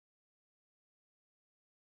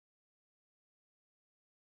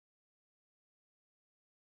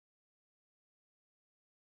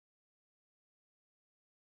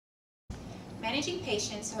Managing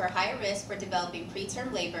patients who are high risk for developing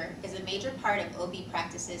preterm labor is a major part of OB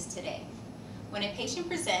practices today. When a patient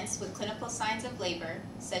presents with clinical signs of labor,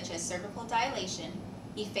 such as cervical dilation,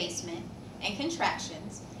 effacement, and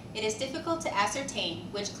contractions, it is difficult to ascertain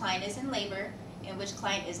which client is in labor and which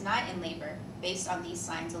client is not in labor based on these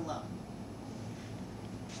signs alone.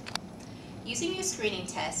 Using a screening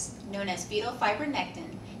test known as fetal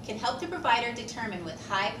fibronectin can help the provider determine with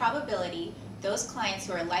high probability those clients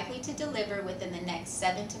who are likely to deliver within the next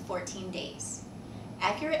 7 to 14 days.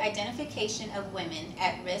 Accurate identification of women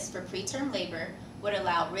at risk for preterm labor would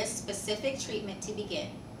allow risk-specific treatment to begin,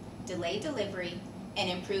 delay delivery, and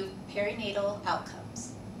improve perinatal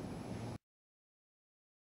outcomes.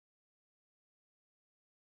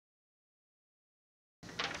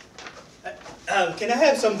 Can I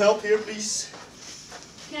have some help here, please?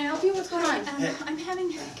 Can I help you? What's going on? I'm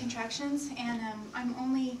having contractions, and I'm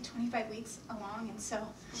only 25 weeks along, and so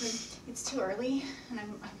it's too early, and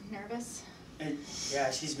I'm nervous. Yeah,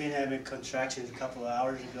 she's been having contractions a couple of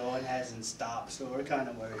hours ago and hasn't stopped, so we're kind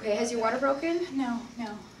of worried. Okay, has your water broken? No.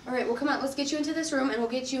 All right, well, come on, let's get you into this room, and we'll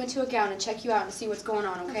get you into a gown and check you out and see what's going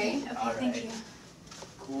on, okay? Okay, thank you.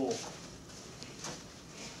 Cool.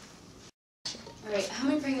 All right, how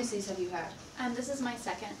many pregnancies have you had? This is my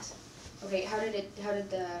second. Okay, how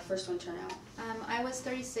did the first one turn out? I was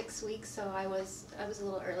 36 weeks, so I was a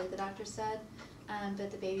little early, the doctor said,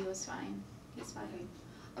 but the baby was fine. He's fine. Okay.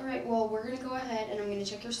 All right, well, we're going to go ahead, and I'm going to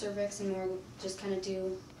check your cervix, and we'll just kind of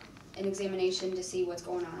do an examination to see what's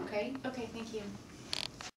going on, okay? Okay, thank you.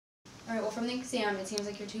 All right, well, from the exam, it seems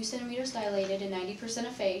like you're 2 centimeters dilated and 90%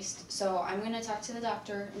 effaced, so I'm going to talk to the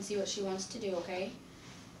doctor and see what she wants to do, okay?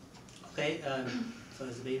 Okay, so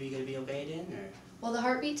is the baby going to be okay then, or? Well, the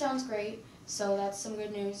heartbeat sounds great, so that's some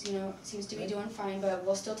good news. You know, it seems to be doing fine, but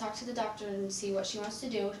we'll still talk to the doctor and see what she wants to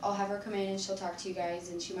do. I'll have her come in and she'll talk to you guys,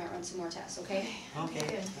 and she might run some more tests, okay? Okay.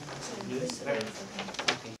 Good. Okay.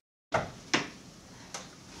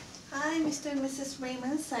 Hi, Mr. and Mrs.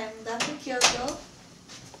 Raymonds. I'm Dr. Kyoto.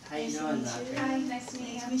 How you doing, doctor? Hi, nice to meet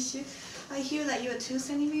you. Nice to meet you. I hear that you're 2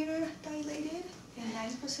 centimeter dilated and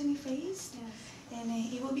 90% effaced. Yes. And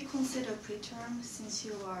it will be considered preterm since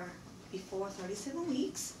you are before 37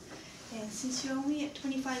 weeks. And since you're only at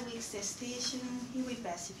 25 weeks gestation, it would be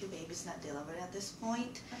best if your baby's not delivered at this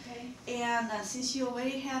point. Okay. And since you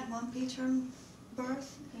already had one preterm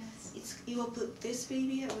birth, Yes. it will put this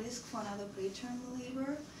baby at risk for another preterm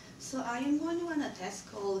labor. So I am going to run a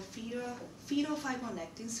test called fetal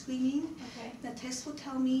fibronectin screening. Okay. The test will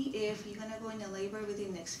tell me if you're going to go into labor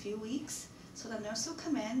within the next few weeks. So the nurse will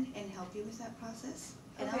come in and help you with that process.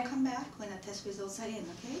 And Okay. I'll come back when the test results are in,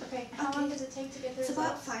 okay? Okay. How long does it take to get the It's results?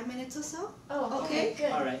 about 5 minutes or so. Oh, Okay.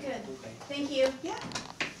 Good. All right. Good. Okay. Thank you. Yeah.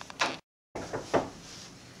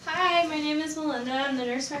 Hi, my name is Melinda. I'm the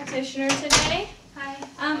nurse practitioner today. Hi.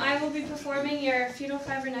 I will be performing your fetal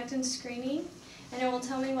fibronectin screening, and it will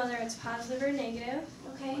tell me whether it's positive or negative.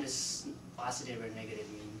 Okay. What does positive or negative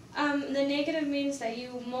mean? The negative means that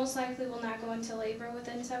you most likely will not go into labor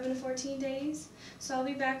within 7 to 14 days. So I'll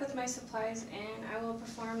be back with my supplies, and I will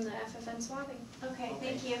perform the FFN swabbing. Okay.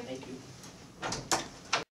 Thank you. Thank you.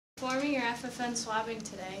 Performing your FFN swabbing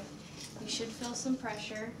today, you should feel some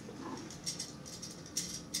pressure.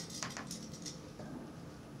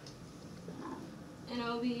 And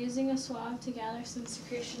I will be using a swab to gather some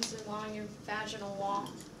secretions along your vaginal wall.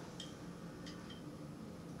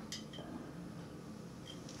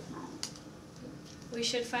 We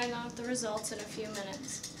should find out the results in a few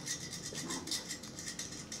minutes.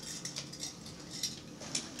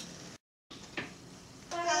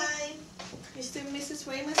 Hi. Mr. and Mrs.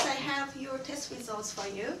 Ramos, I have your test results for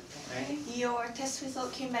you. Okay. Your test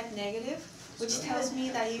result came back negative, which tells me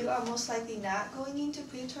that you are most likely not going into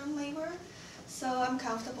preterm labor. So I'm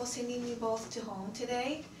comfortable sending you both to home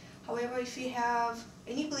today. However, if you have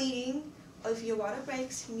any bleeding or if your water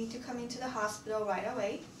breaks, you need to come into the hospital right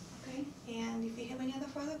away. Okay. And if you have any other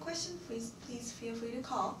further questions, please feel free to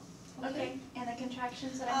call. Okay. And the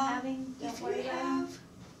contractions that I'm having, If don't worry you about them. have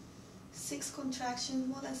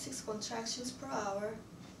more than 6 contractions per hour,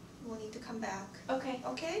 we'll need to come back. Okay.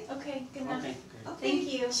 Okay? Okay. Good enough. Okay. Good. Okay.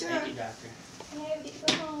 Thank you. Sure. Thank you, doctor. Okay, we get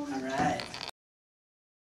to go home. All right.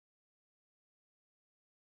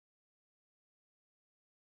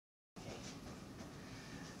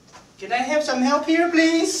 Can I have some help here,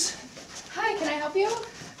 please? Hi, can I help you?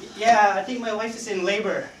 Yeah, I think my wife is in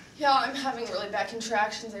labor. Yeah, I'm having really bad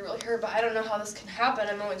contractions. They really hurt, but I don't know how this can happen.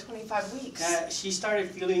 I'm only 25 weeks. She started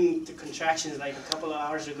feeling the contractions like a couple of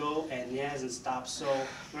hours ago, and it hasn't stopped, so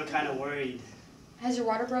we're kind of worried. Has your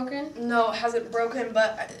water broken? No, it hasn't broken,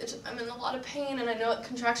 but I'm in a lot of pain, and I know what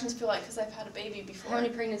contractions feel like because I've had a baby before. How many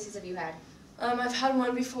pregnancies have you had? I've had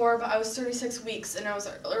one before, but I was 36 weeks and I was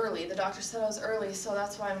early. The doctor said I was early, so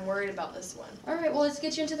that's why I'm worried about this one. All right, well, let's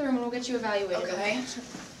get you into the room and we'll get you evaluated, okay?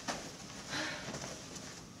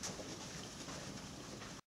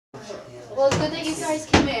 Well, it's good that you guys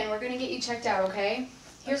came in. We're going to get you checked out, okay?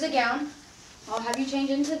 Here's a gown. I'll have you change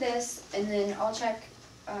into this, and then I'll check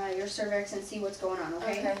your cervix and see what's going on,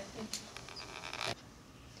 okay?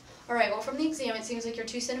 All right, well, from the exam, it seems like you're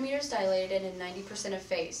 2 centimeters dilated and 90%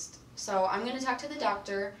 effaced. So I'm going to talk to the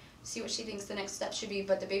doctor, see what she thinks the next step should be,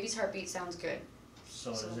 but the baby's heartbeat sounds good.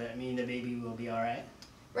 So does that mean the baby will be alright?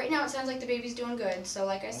 Right now, it sounds like the baby's doing good. So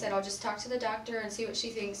like I said, I'll just talk to the doctor and see what she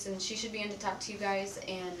thinks, and she should be in to talk to you guys,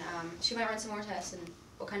 and she might run some more tests, and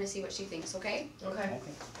we'll kind of see what she thinks, okay? Okay. Okay.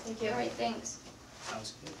 Thank you. All right, thanks.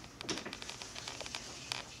 Sounds good.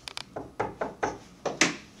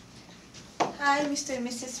 Hi, Mr. and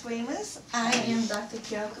Mrs. Ramos. I am Dr.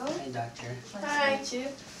 Kyoko. Hi, doctor. Nice to meet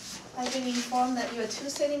you. I've been informed that you are 2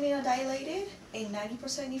 centimeters dilated and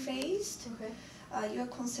 90% effaced. Okay. You are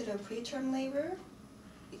considered preterm labor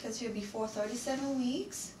because you're before 37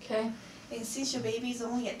 weeks. Okay. And since your baby is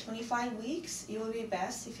only at 25 weeks, it would be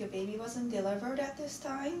best if your baby wasn't delivered at this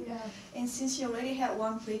time. Yeah. And since you already had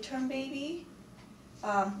one preterm baby,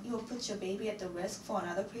 you will put your baby at the risk for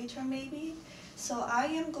another preterm baby. So I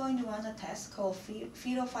am going to run a test called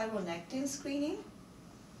fetal fibronectin screening.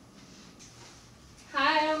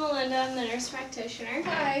 Hi, I'm Melinda. I'm the nurse practitioner.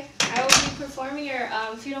 Hi. I will be performing your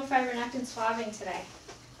fetal fibronectin swabbing today.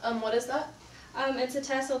 What is that? It's a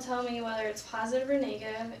test that will tell me whether it's positive or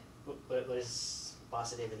negative. What does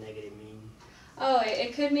positive and negative mean? Oh,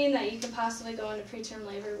 it could mean that you could possibly go into preterm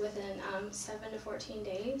labor within 7 to 14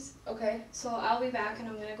 days. Okay. So I'll be back and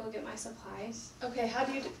I'm going to go get my supplies. Okay, how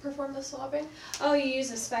do you perform the swabbing? Oh, you use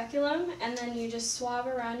a speculum and then you just swab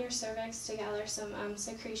around your cervix to gather some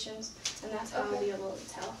secretions, and that's how I'll be able to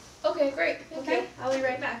tell. Okay, great. Thank Okay, you. I'll be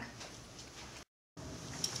right back.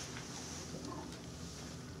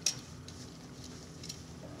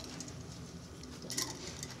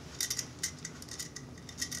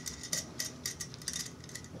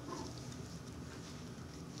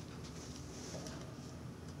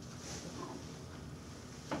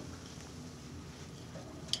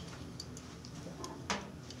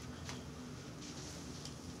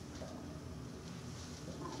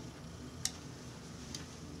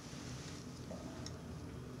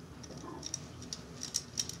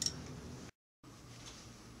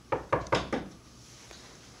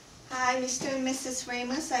 Hi, Mr. and Mrs.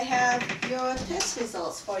 Ramos. I have your test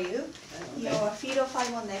results for you. Okay. Your fetal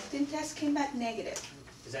fibronectin test came back negative.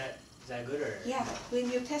 Is that good or? Yeah,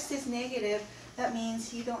 when your test is negative, that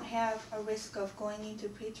means you don't have a risk of going into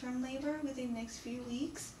preterm labor within the next few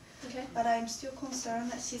weeks. Okay. But I'm still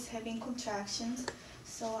concerned that she's having contractions,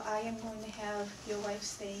 so I am going to have your wife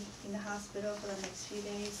stay in the hospital for the next few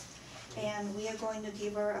days. And we are going to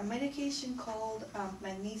give her a medication called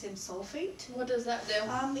magnesium sulfate. What does that do?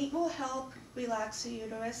 It will help relax the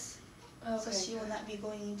uterus, so Okay. she will not be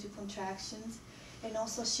going into contractions. And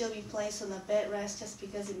also she'll be placed on a bed rest just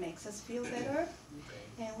because it makes us feel better.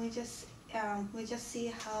 Okay. And we just see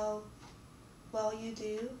how well you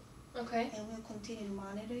do, Okay. and we'll continue to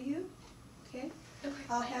monitor you. Okay? Okay.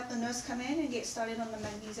 I'll have the nurse come in and get started on the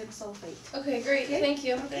magnesium sulfate. Okay, great. Okay. Thank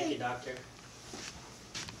you. Thank you, doctor.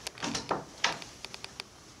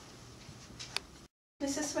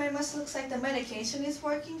 Mrs. Ramos, looks like the medication is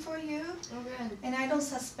working for you. Okay. And I don't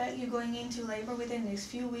suspect you going into labor within the next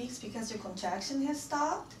few weeks because your contraction has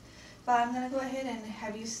stopped. But I'm going to go ahead and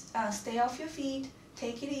have you stay off your feet,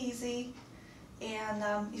 take it easy. And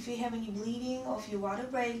if you have any bleeding or if your water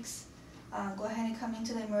breaks, go ahead and come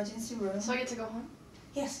into the emergency room. So I get to go home?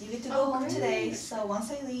 Yes, you get to Oh, go home great. today. So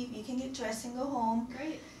once I leave, you can get dressed and go home.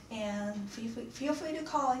 Great. And feel free to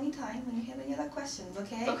call anytime when you have any other questions,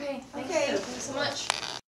 okay? Okay. Thank Okay. you. Thanks so much.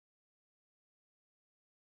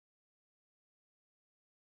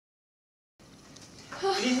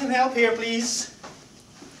 Need some help here, please.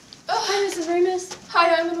 Hi, Mrs. Ramos.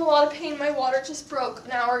 Hi, I'm in a lot of pain. My water just broke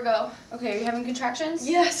an hour ago. Okay, are you having contractions?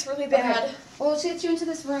 Yes, really bad. Okay. Well, let's get you into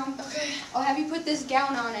this room. Okay. I'll have you put this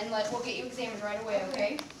gown on and we'll get you examined right away,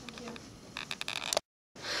 okay? Thank you.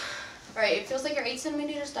 Alright, it feels like you're 8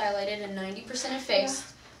 centimeters dilated and 90% effaced.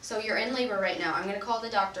 So you're in labor right now. I'm going to call the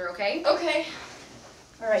doctor, okay? Okay.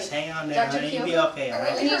 Alright. Just hang on there, Dr. honey. You'll Keel? be okay,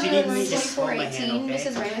 alright? Can you If you do need me, just hold my hand, 2418? okay?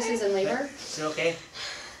 Mrs. Ramos is in labor. Is it okay?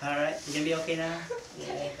 Alright, you gonna be okay now? Yeah,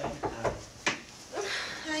 okay. Alright.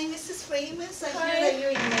 Hi, Mrs. Ramos. I Hi. hear that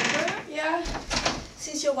you're in labor. Yeah.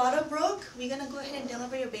 Since your water broke, we're gonna go ahead and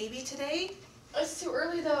deliver your baby today. It's too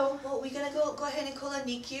early though. Well, we're gonna go ahead and call a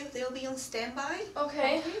NICU. They'll be on standby.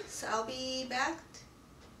 Okay. So I'll be back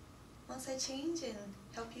once I change and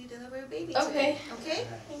help you deliver your baby Okay. today. Okay?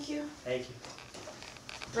 Thank you. Thank you.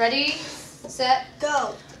 Ready, set,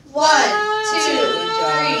 Go. 1, 2,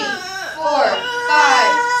 3, 4,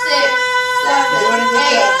 5, 6, 7,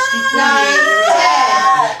 8, 9,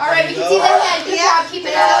 10. All right, we can see the head. Good job. Keep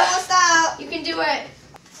it up. Almost out. You can do it.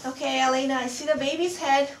 Okay, Elena, I see the baby's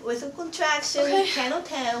head with a contraction. Okay. You cannot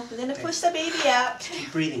tell. We're gonna push the baby out.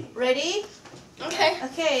 Keep breathing. Ready? Okay.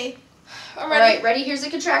 Okay. I'm All ready. right, ready? Here's the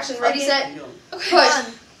contraction. Ready, Okay. set, Go. push. One.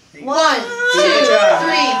 1, 2,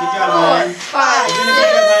 3, 4, 5, 6,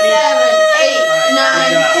 7, 8,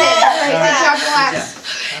 9, 10. Good job. Good job, relax.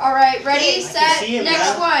 All right, ready, set, see him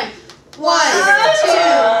next now. one. 1, 2,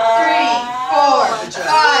 3, 4, 5,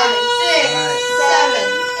 6, 7,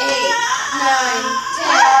 8, 9,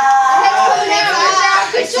 10.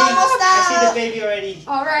 Good job. I see the baby already.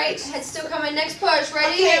 All right, head's still coming. Next push.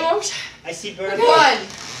 Ready? Okay, one more time. I see bird. 1,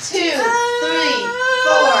 2, 3, 4,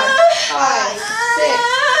 5,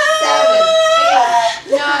 6,